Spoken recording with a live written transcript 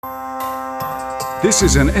This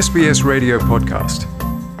is an SBS radio podcast.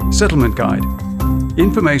 Settlement Guide.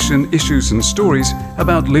 Information, issues and stories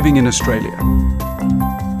about living in Australia.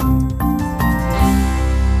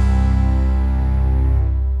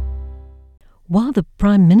 While the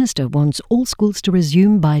Prime Minister wants all schools to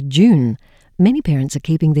resume by June, many parents are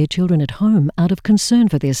keeping their children at home out of concern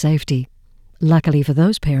for their safety. Luckily for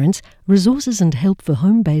those parents, resources and help for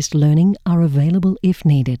home-based learning are available if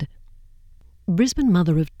needed. Brisbane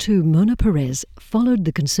mother of two, Mona Perez, followed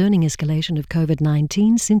the concerning escalation of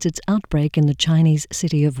COVID-19 since its outbreak in the Chinese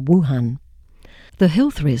city of Wuhan. The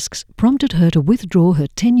health risks prompted her to withdraw her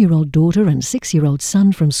 10-year-old daughter and 6-year-old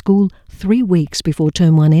son from school 3 weeks before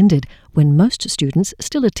Term 1 ended, when most students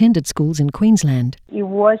still attended schools in Queensland. It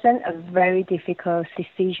wasn't a very difficult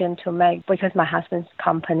decision to make because my husband's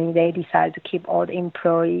company, they decided to keep all the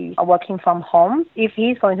employees working from home. If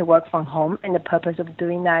he's going to work from home, and the purpose of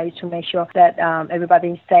doing that is to make sure that everybody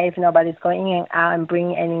is safe, nobody's going in and out and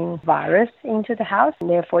bringing any virus into the house. And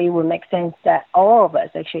therefore, it would make sense that all of us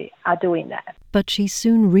actually are doing that. But she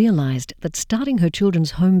soon realised that starting her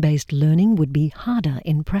children's home-based learning would be harder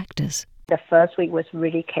in practice. The first week was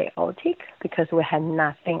really chaotic because we had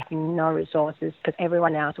nothing, no resources, because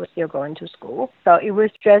everyone else was still going to school. So it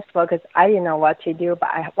was stressful because I didn't know what to do, but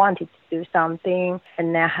I wanted to do something,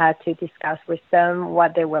 and I had to discuss with them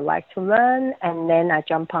what they would like to learn, and then I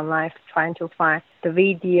jumped online trying to find the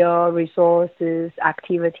video, resources,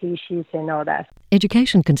 activity sheets and all that.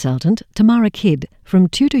 Education consultant Tamara Kidd from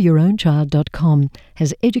tutoryourownchild.com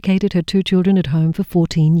has educated her two children at home for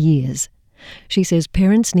 14 years. She says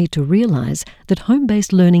parents need to realise that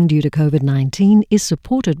home-based learning due to COVID-19 is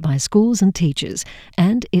supported by schools and teachers,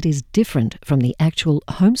 and it is different from the actual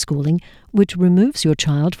homeschooling, which removes your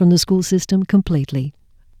child from the school system completely.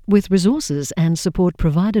 With resources and support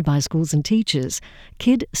provided by schools and teachers,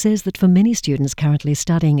 Kidd says that for many students currently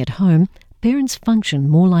studying at home, parents function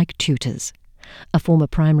more like tutors. A former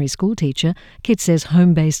primary school teacher, Kidd says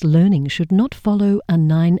home-based learning should not follow a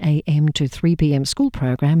 9 a.m. to 3 p.m. school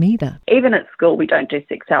program either. Even at school, we don't do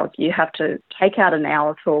 6 hours. You have to take out an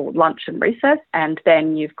hour for lunch and recess, and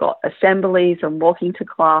then you've got assemblies and walking to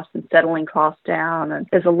class and settling class down, and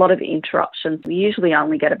there's a lot of interruptions. We usually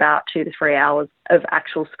only get about 2 to 3 hours of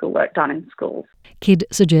actual schoolwork done in schools. Kidd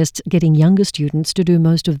suggests getting younger students to do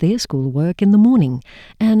most of their schoolwork in the morning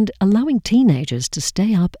and allowing teenagers to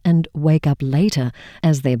stay up and wake up later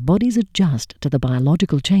as their bodies adjust to the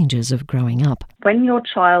biological changes of growing up. When your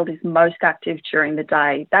child is most active during the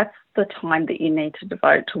day, that's the time that you need to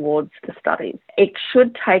devote towards the studies. It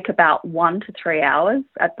should take about 1 to 3 hours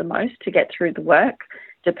at the most to get through the work,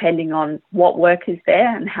 depending on what work is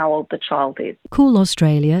there and how old the child is. Cool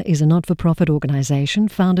Australia is a not-for-profit organisation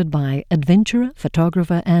founded by adventurer,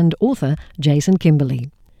 photographer and author Jason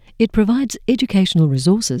Kimberley. It provides educational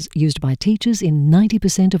resources used by teachers in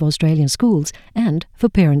 90% of Australian schools and for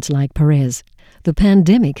parents like Perez. The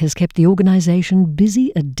pandemic has kept the organisation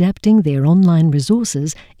busy adapting their online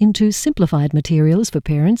resources into simplified materials for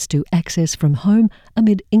parents to access from home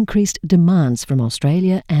amid increased demands from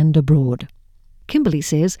Australia and abroad. Kimberley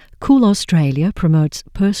says Cool Australia promotes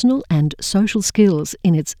personal and social skills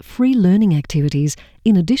in its free learning activities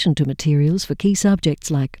in addition to materials for key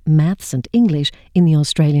subjects like maths and English in the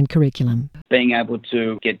Australian curriculum. Being able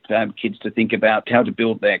to get kids to think about how to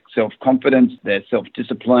build their self-confidence, their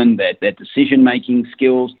self-discipline, their decision-making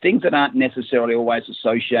skills, things that aren't necessarily always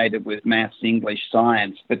associated with maths, English,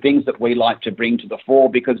 science, but things that we like to bring to the fore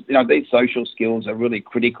because, these social skills are really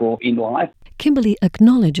critical in life. Kimberley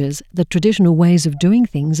acknowledges that traditional ways of doing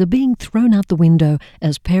things are being thrown out the window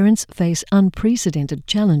as parents face unprecedented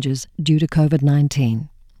challenges due to COVID-19.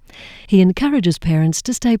 He encourages parents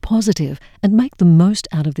to stay positive and make the most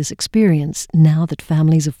out of this experience now that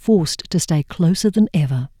families are forced to stay closer than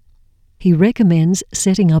ever. He recommends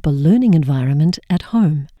setting up a learning environment at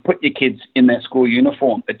home. Put your kids in their school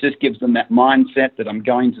uniform. It just gives them that mindset that I'm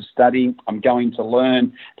going to study, I'm going to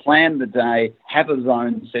learn, plan the day, have a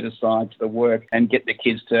zone set aside to the work and get the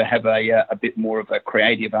kids to have a bit more of a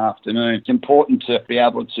creative afternoon. It's important to be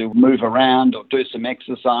able to move around or do some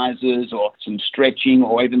exercises or some stretching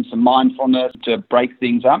or even some mindfulness to break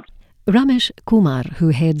things up. Ramesh Kumar, who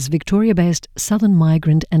heads Victoria-based Southern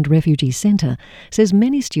Migrant and Refugee Centre, says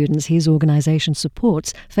many students his organisation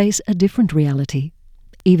supports face a different reality.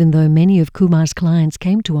 Even though many of Kumar's clients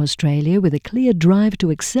came to Australia with a clear drive to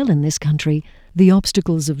excel in this country, the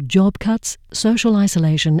obstacles of job cuts, social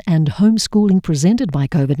isolation and homeschooling presented by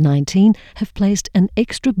COVID-19 have placed an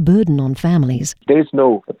extra burden on families. There is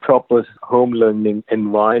no proper home learning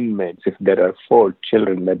environment if there are 4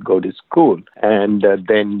 children that go to school, and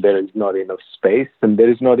then there is not enough space and there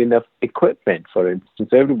is not enough equipment. For instance,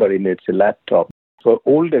 everybody needs a laptop. For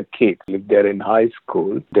older kids, if they're in high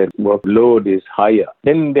school, their workload is higher.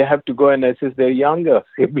 Then they have to go and assist their younger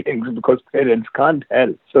siblings because parents can't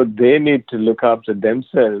help. So they need to look after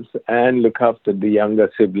themselves and look after the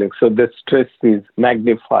younger siblings. So the stress is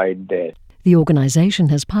magnified there. The organisation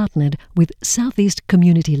has partnered with Southeast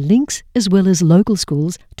Community Links as well as local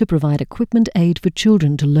schools to provide equipment aid for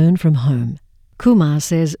children to learn from home. Kumar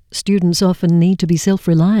says students often need to be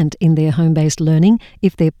self-reliant in their home-based learning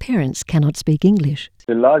if their parents cannot speak English.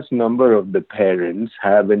 A large number of the parents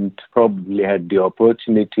haven't probably had the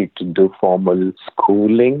opportunity to do formal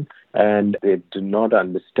schooling, and they do not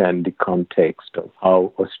understand the context of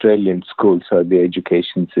how Australian schools or the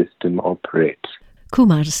education system operates.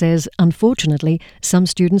 Kumar says, unfortunately, some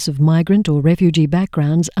students of migrant or refugee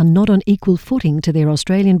backgrounds are not on equal footing to their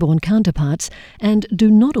Australian-born counterparts and do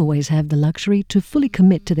not always have the luxury to fully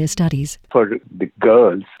commit to their studies. For the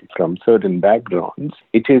girls from certain backgrounds,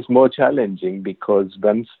 it is more challenging because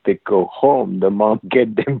once they go home, the mom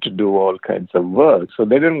get them to do all kinds of work, so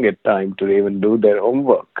they don't get time to even do their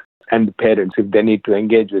homework. And the parents, if they need to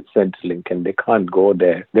engage with Centrelink and they can't go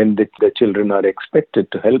there, then the children are expected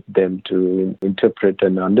to help them to interpret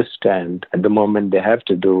and understand. At the moment, they have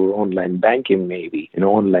to do online banking maybe,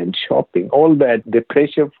 online shopping. All that, the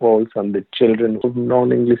pressure falls on the children of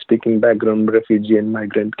non-English speaking background, refugee and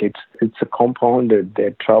migrant kids. It's compounded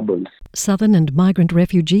their troubles. Southern and Migrant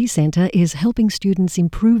Refugee Centre is helping students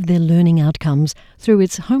improve their learning outcomes through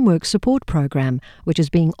its homework support program, which is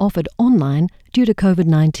being offered online due to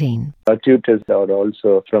COVID-19. Our tutors are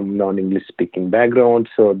also from non-English speaking backgrounds,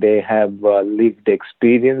 so they have lived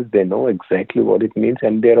experience. They know exactly what it means,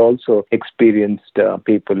 and they're also experienced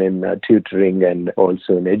people in tutoring and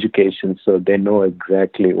also in education, so they know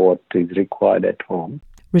exactly what is required at home.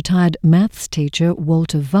 Retired maths teacher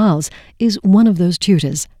Walter Vals is one of those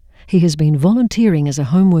tutors. He has been volunteering as a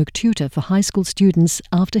homework tutor for high school students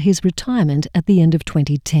after his retirement at the end of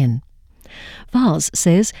 2010. Vals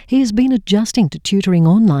says he has been adjusting to tutoring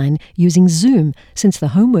online using Zoom since the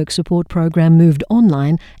homework support program moved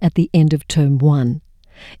online at the end of Term 1.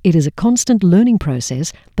 It is a constant learning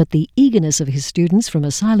process, but the eagerness of his students from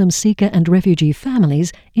asylum seeker and refugee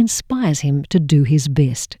families inspires him to do his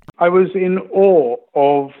best. I was in awe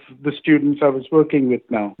of the students I was working with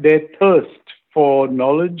now. Their thirst for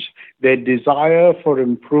knowledge, their desire for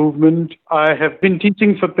improvement. I have been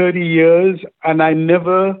teaching for 30 years and I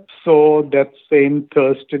never saw that same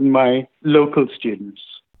thirst in my local students.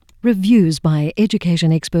 Reviews by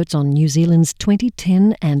education experts on New Zealand's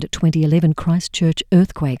 2010 and 2011 Christchurch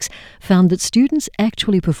earthquakes found that students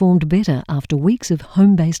actually performed better after weeks of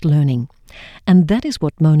home-based learning. And that is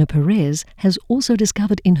what Mona Perez has also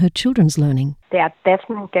discovered in her children's learning. They are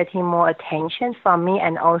definitely getting more attention from me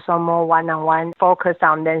and also more one-on-one focus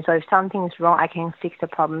on them. So if something is wrong, I can fix the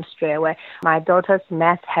problem straight away. My daughter's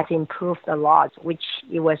math has improved a lot, which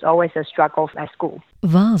it was always a struggle at school.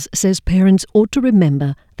 Vaz says parents ought to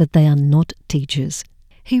remember that they are not teachers.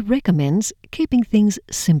 He recommends keeping things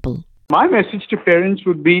simple. My message to parents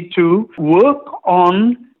would be to work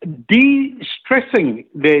on de-stressing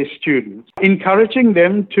their students, encouraging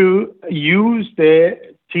them to use their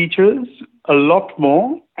teachers a lot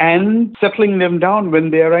more and settling them down when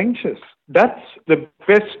they are anxious. That's the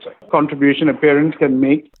best contribution a parent can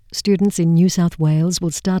make. Students in New South Wales will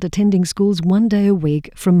start attending schools 1 day a week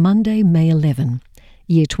from Monday, May 11.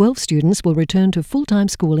 Year 12 students will return to full-time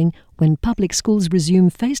schooling when public schools resume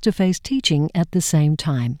face-to-face teaching at the same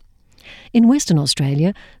time. In Western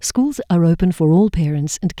Australia, schools are open for all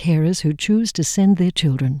parents and carers who choose to send their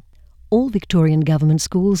children. All Victorian government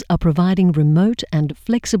schools are providing remote and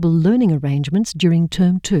flexible learning arrangements during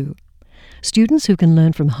Term 2. Students who can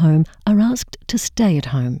learn from home are asked to stay at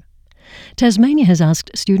home. Tasmania has asked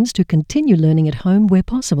students to continue learning at home where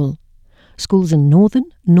possible. Schools in northern,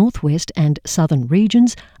 northwest and southern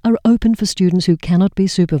regions are open for students who cannot be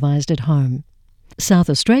supervised at home. South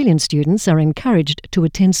Australian students are encouraged to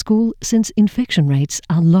attend school since infection rates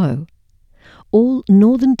are low. All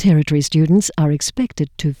Northern Territory students are expected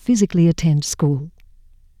to physically attend school.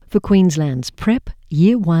 For Queensland's Prep,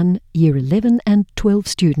 Year 1, Year 11 and 12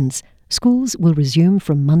 students, schools will resume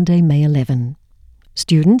from Monday, May 11.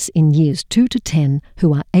 Students in Years 2 to 10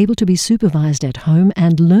 who are able to be supervised at home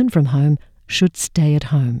and learn from home should stay at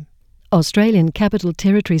home. Australian Capital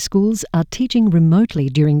Territory schools are teaching remotely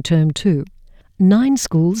during Term 2. 9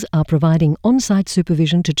 schools are providing on-site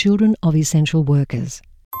supervision to children of essential workers.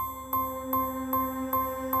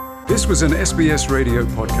 This was an SBS Radio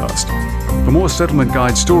podcast. For more Settlement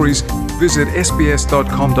Guide stories, visit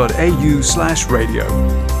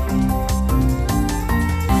sbs.com.au/radio.